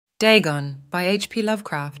Dagon by H.P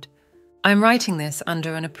Lovecraft. I am writing this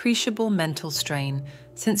under an appreciable mental strain,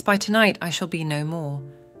 since by tonight I shall be no more.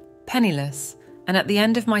 Penniless, and at the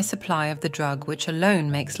end of my supply of the drug which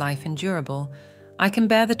alone makes life endurable, I can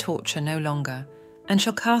bear the torture no longer, and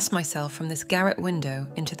shall cast myself from this garret window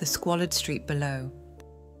into the squalid street below.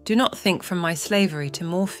 Do not think from my slavery to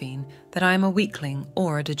morphine that I am a weakling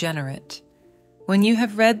or a degenerate. When you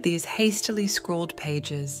have read these hastily scrawled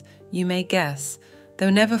pages, you may guess, though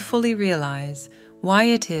never fully realize, why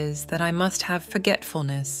it is that I must have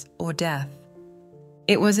forgetfulness or death.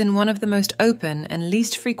 It was in one of the most open and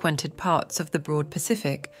least frequented parts of the broad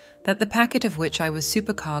Pacific that the packet of which I was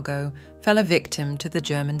supercargo fell a victim to the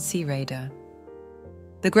German sea raider.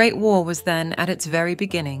 The Great War was then at its very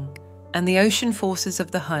beginning, and the ocean forces of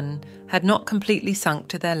the Hun had not completely sunk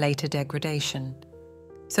to their later degradation,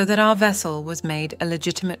 so that our vessel was made a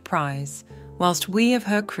legitimate prize, whilst we of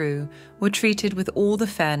her crew were treated with all the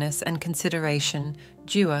fairness and consideration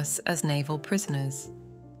due us as naval prisoners.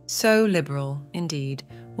 So liberal, indeed,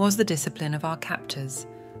 was the discipline of our captors,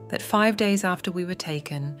 that 5 days after we were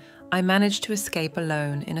taken, I managed to escape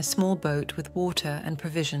alone in a small boat with water and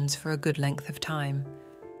provisions for a good length of time.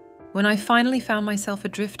 When I finally found myself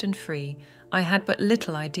adrift and free, I had but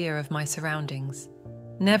little idea of my surroundings.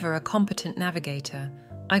 Never a competent navigator,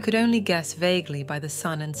 I could only guess vaguely by the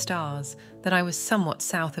sun and stars that I was somewhat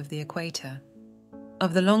south of the equator.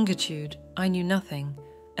 Of the longitude, I knew nothing,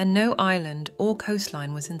 and no island or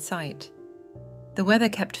coastline was in sight. The weather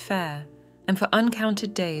kept fair, and for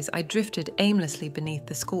uncounted days I drifted aimlessly beneath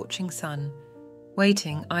the scorching sun,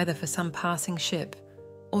 waiting either for some passing ship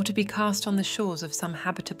or to be cast on the shores of some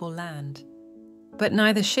habitable land. But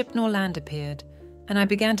neither ship nor land appeared, and I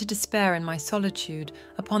began to despair in my solitude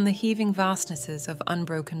upon the heaving vastnesses of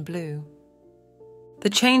unbroken blue. The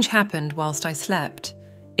change happened whilst I slept.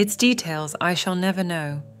 Its details I shall never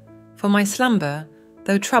know, for my slumber,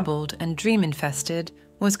 though troubled and dream-infested,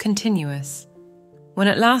 was continuous. When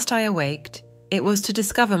at last I awaked, it was to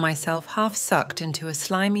discover myself half sucked into a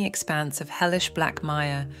slimy expanse of hellish black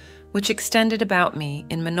mire, which extended about me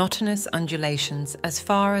in monotonous undulations as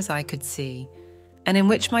far as I could see, and in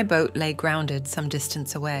which my boat lay grounded some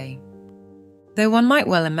distance away. Though one might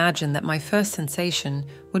well imagine that my first sensation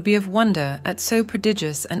would be of wonder at so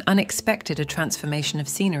prodigious and unexpected a transformation of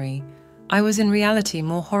scenery, I was in reality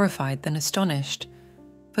more horrified than astonished,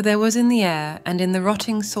 for there was in the air and in the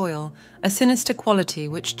rotting soil a sinister quality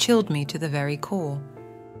which chilled me to the very core.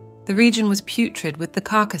 The region was putrid with the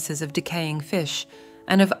carcasses of decaying fish,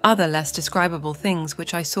 and of other less describable things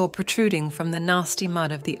which I saw protruding from the nasty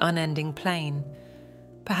mud of the unending plain.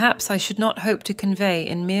 Perhaps I should not hope to convey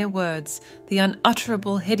in mere words the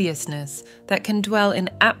unutterable hideousness that can dwell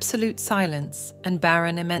in absolute silence and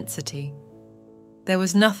barren immensity. There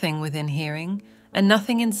was nothing within hearing, and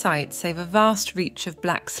nothing in sight save a vast reach of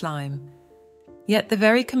black slime. Yet the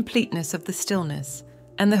very completeness of the stillness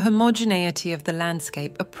and the homogeneity of the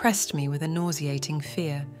landscape oppressed me with a nauseating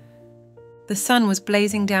fear. The sun was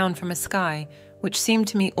blazing down from a sky which seemed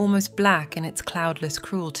to me almost black in its cloudless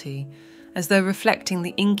cruelty, as though reflecting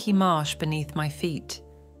the inky marsh beneath my feet.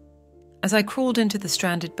 As I crawled into the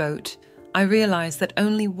stranded boat, I realized that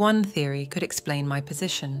only one theory could explain my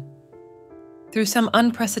position. Through some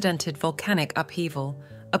unprecedented volcanic upheaval,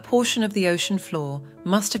 a portion of the ocean floor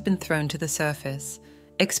must have been thrown to the surface,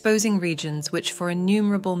 exposing regions which for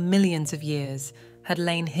innumerable millions of years had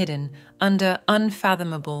lain hidden under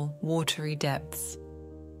unfathomable watery depths.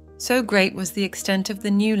 So great was the extent of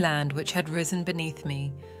the new land which had risen beneath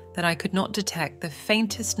me that I could not detect the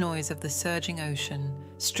faintest noise of the surging ocean,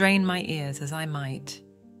 strain my ears as I might.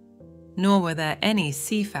 Nor were there any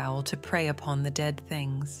seafowl to prey upon the dead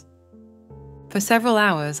things. For several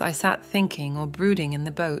hours I sat thinking or brooding in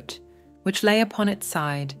the boat, which lay upon its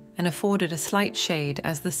side and afforded a slight shade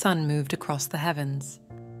as the sun moved across the heavens.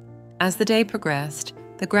 As the day progressed,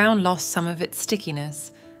 the ground lost some of its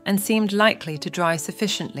stickiness and seemed likely to dry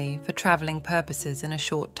sufficiently for travelling purposes in a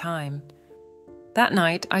short time. That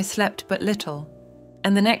night I slept but little,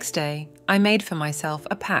 and the next day I made for myself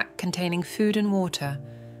a pack containing food and water,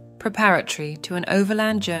 preparatory to an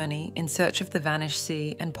overland journey in search of the vanished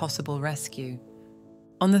sea and possible rescue.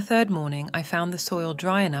 On the third morning I found the soil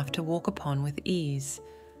dry enough to walk upon with ease.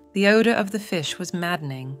 The odour of the fish was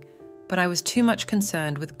maddening, but I was too much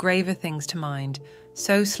concerned with graver things to mind,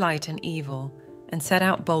 so slight and evil, and set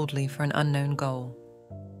out boldly for an unknown goal.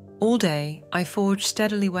 All day I forged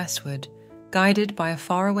steadily westward, guided by a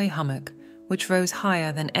faraway hummock which rose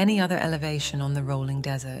higher than any other elevation on the rolling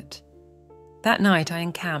desert. That night I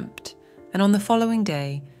encamped, and on the following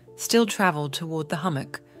day still travelled toward the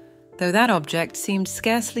hummock, though that object seemed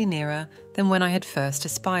scarcely nearer than when I had first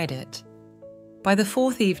espied it. By the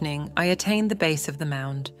fourth evening, I attained the base of the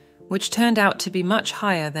mound, which turned out to be much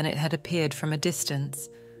higher than it had appeared from a distance,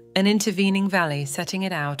 an intervening valley setting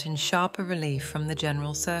it out in sharper relief from the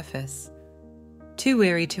general surface. Too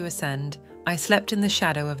weary to ascend, I slept in the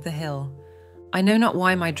shadow of the hill. I know not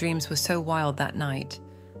why my dreams were so wild that night,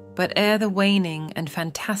 but ere the waning and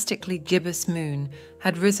fantastically gibbous moon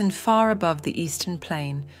had risen far above the eastern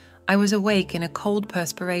plain, I was awake in a cold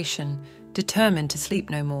perspiration, determined to sleep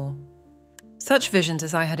no more. Such visions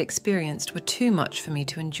as I had experienced were too much for me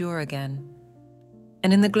to endure again.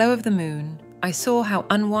 And in the glow of the moon, I saw how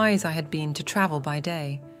unwise I had been to travel by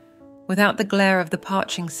day. Without the glare of the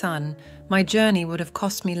parching sun, my journey would have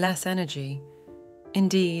cost me less energy.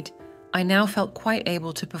 Indeed, I now felt quite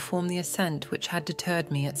able to perform the ascent which had deterred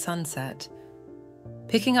me at sunset.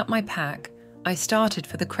 Picking up my pack, I started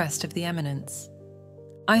for the crest of the eminence.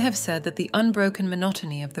 I have said that the unbroken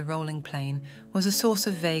monotony of the rolling plain was a source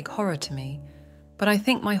of vague horror to me, but I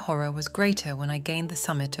think my horror was greater when I gained the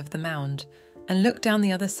summit of the mound and looked down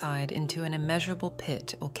the other side into an immeasurable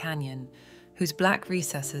pit or canyon, whose black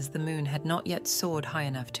recesses the moon had not yet soared high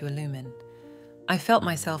enough to illumine. I felt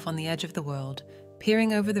myself on the edge of the world,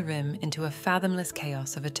 peering over the rim into a fathomless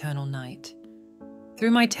chaos of eternal night.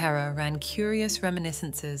 Through my terror ran curious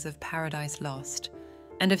reminiscences of Paradise Lost,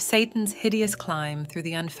 and of Satan's hideous climb through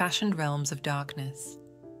the unfashioned realms of darkness.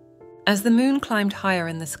 As the moon climbed higher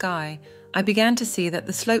in the sky, I began to see that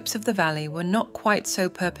the slopes of the valley were not quite so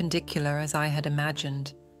perpendicular as I had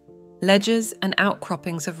imagined. Ledges and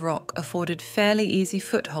outcroppings of rock afforded fairly easy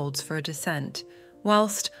footholds for a descent,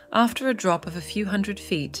 whilst, after a drop of a few hundred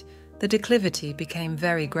feet, the declivity became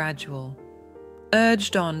very gradual.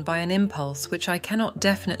 Urged on by an impulse which I cannot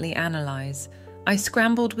definitely analyze, I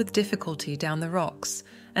scrambled with difficulty down the rocks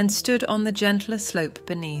and stood on the gentler slope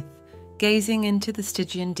beneath, gazing into the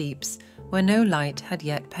Stygian deeps where no light had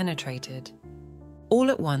yet penetrated. All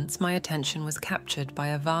at once my attention was captured by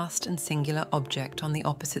a vast and singular object on the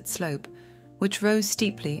opposite slope, which rose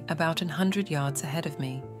steeply about 100 yards ahead of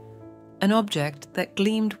me. An object that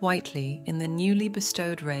gleamed whitely in the newly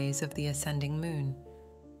bestowed rays of the ascending moon.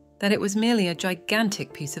 That it was merely a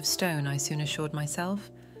gigantic piece of stone, I soon assured myself,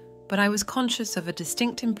 but I was conscious of a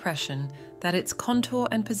distinct impression that its contour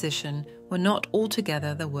and position were not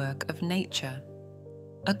altogether the work of nature.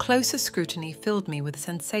 A closer scrutiny filled me with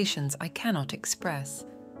sensations I cannot express,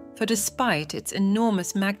 for despite its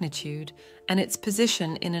enormous magnitude and its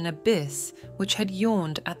position in an abyss which had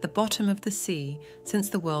yawned at the bottom of the sea since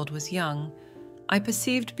the world was young, I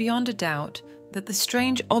perceived beyond a doubt that the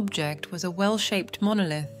strange object was a well-shaped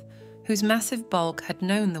monolith whose massive bulk had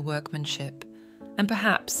known the workmanship, and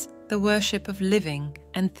perhaps the worship of living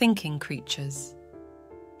and thinking creatures.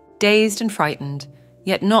 Dazed and frightened,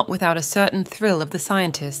 yet not without a certain thrill of the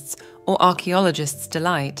scientist's or archaeologist's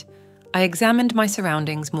delight, I examined my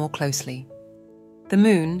surroundings more closely. The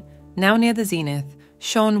moon, now near the zenith,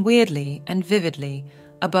 shone weirdly and vividly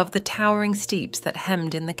above the towering steeps that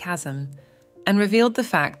hemmed in the chasm, and revealed the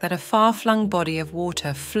fact that a far-flung body of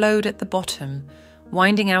water flowed at the bottom,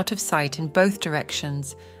 winding out of sight in both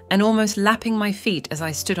directions and almost lapping my feet as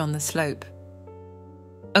I stood on the slope.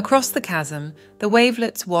 Across the chasm, the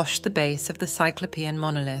wavelets washed the base of the Cyclopean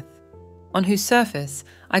monolith, on whose surface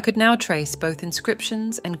I could now trace both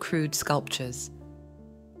inscriptions and crude sculptures.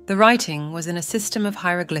 The writing was in a system of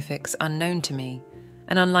hieroglyphics unknown to me,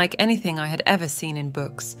 and unlike anything I had ever seen in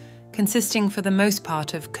books, consisting for the most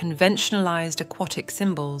part of conventionalized aquatic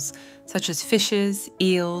symbols such as fishes,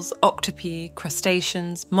 eels, octopi,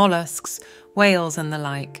 crustaceans, mollusks, whales, and the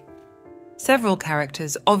like. Several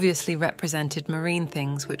characters obviously represented marine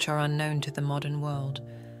things which are unknown to the modern world,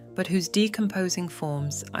 but whose decomposing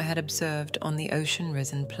forms I had observed on the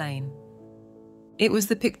ocean-risen plain. It was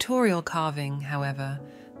the pictorial carving, however,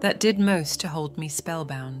 that did most to hold me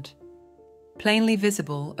spellbound. Plainly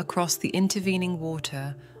visible across the intervening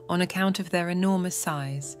water on account of their enormous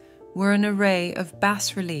size were an array of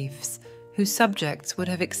bas-reliefs whose subjects would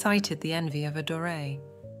have excited the envy of a Doré.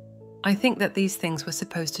 I think that these things were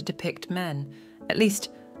supposed to depict men, at least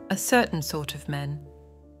a certain sort of men,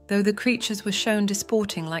 though the creatures were shown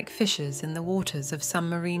disporting like fishes in the waters of some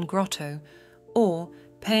marine grotto, or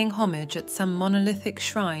paying homage at some monolithic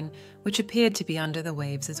shrine which appeared to be under the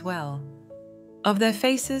waves as well. Of their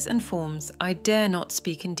faces and forms I dare not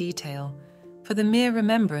speak in detail, for the mere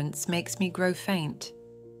remembrance makes me grow faint.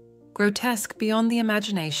 Grotesque beyond the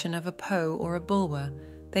imagination of a Poe or a Bulwer,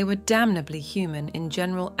 they were damnably human in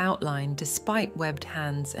general outline despite webbed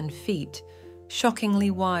hands and feet,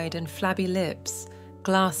 shockingly wide and flabby lips,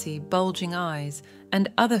 glassy, bulging eyes, and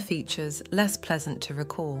other features less pleasant to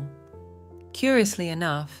recall. Curiously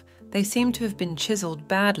enough, they seemed to have been chiseled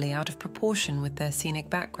badly out of proportion with their scenic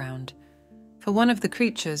background, for one of the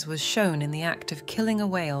creatures was shown in the act of killing a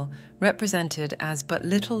whale represented as but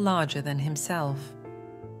little larger than himself.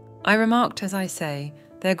 I remarked, as I say,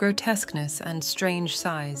 their grotesqueness and strange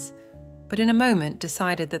size, but in a moment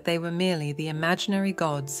decided that they were merely the imaginary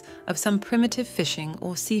gods of some primitive fishing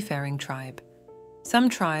or seafaring tribe, some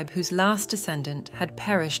tribe whose last descendant had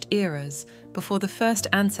perished eras before the first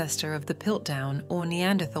ancestor of the Piltdown or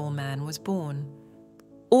Neanderthal man was born.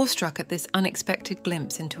 Awestruck at this unexpected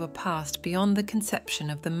glimpse into a past beyond the conception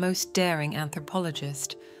of the most daring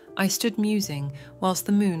anthropologist, I stood musing whilst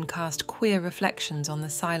the moon cast queer reflections on the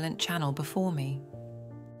silent channel before me.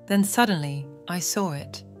 Then suddenly I saw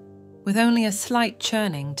it. With only a slight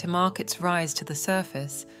churning to mark its rise to the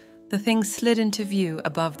surface, the thing slid into view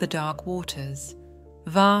above the dark waters.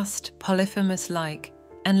 Vast, polyphemus-like,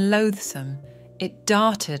 and loathsome, it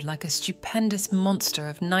darted like a stupendous monster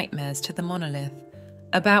of nightmares to the monolith,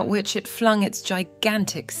 about which it flung its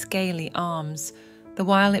gigantic scaly arms, the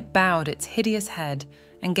while it bowed its hideous head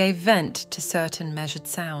and gave vent to certain measured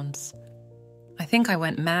sounds. I think I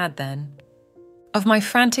went mad then. Of my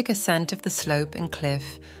frantic ascent of the slope and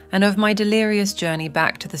cliff, and of my delirious journey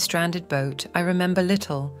back to the stranded boat, I remember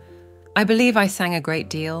little. I believe I sang a great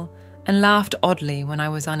deal, and laughed oddly when I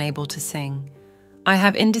was unable to sing. I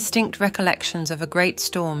have indistinct recollections of a great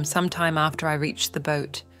storm some time after I reached the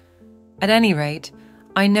boat. At any rate,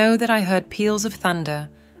 I know that I heard peals of thunder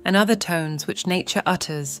and other tones which nature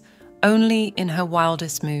utters only in her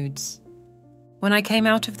wildest moods. When I came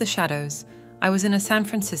out of the shadows, I was in a San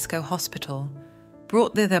Francisco hospital,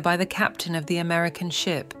 brought thither by the captain of the American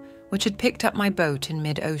ship which had picked up my boat in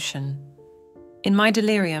mid-ocean. In my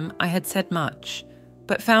delirium I had said much,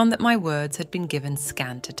 but found that my words had been given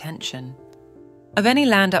scant attention. Of any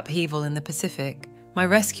land upheaval in the Pacific, my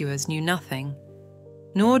rescuers knew nothing,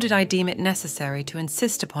 nor did I deem it necessary to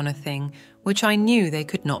insist upon a thing which I knew they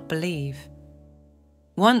could not believe.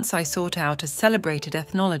 Once I sought out a celebrated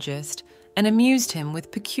ethnologist and amused him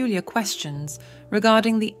with peculiar questions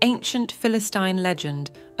regarding the ancient Philistine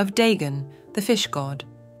legend of Dagon, the fish god.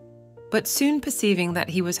 But soon perceiving that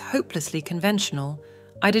he was hopelessly conventional,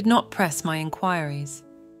 I did not press my inquiries.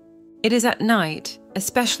 It is at night,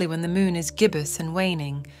 especially when the moon is gibbous and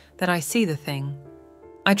waning, that I see the thing.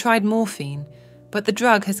 I tried morphine, but the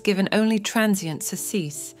drug has given only transient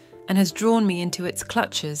surcease and has drawn me into its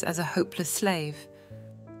clutches as a hopeless slave.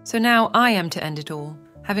 So now I am to end it all,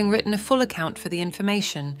 having written a full account for the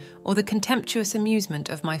information or the contemptuous amusement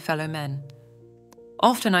of my fellow men.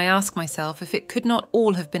 Often I ask myself if it could not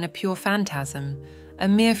all have been a pure phantasm, a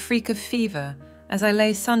mere freak of fever, as I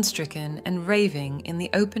lay sun-stricken and raving in the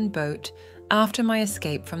open boat after my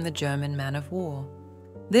escape from the German man-of-war.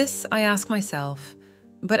 This I ask myself,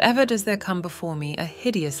 but ever does there come before me a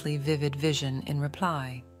hideously vivid vision in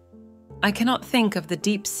reply. I cannot think of the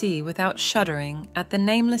deep sea without shuddering at the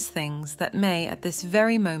nameless things that may at this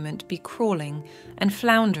very moment be crawling and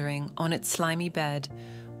floundering on its slimy bed,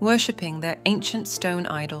 worshipping their ancient stone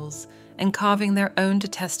idols and carving their own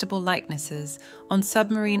detestable likenesses on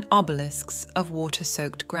submarine obelisks of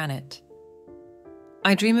water-soaked granite.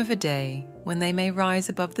 I dream of a day when they may rise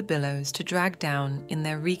above the billows to drag down in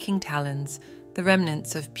their reeking talons the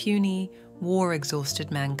remnants of puny,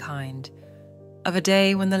 war-exhausted mankind, of a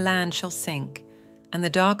day when the land shall sink and the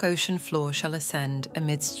dark ocean floor shall ascend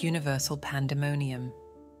amidst universal pandemonium.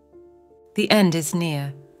 The end is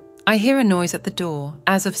near. I hear a noise at the door,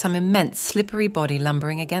 as of some immense slippery body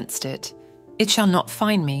lumbering against it. It shall not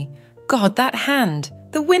find me. God, that hand!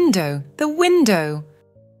 The window! The window!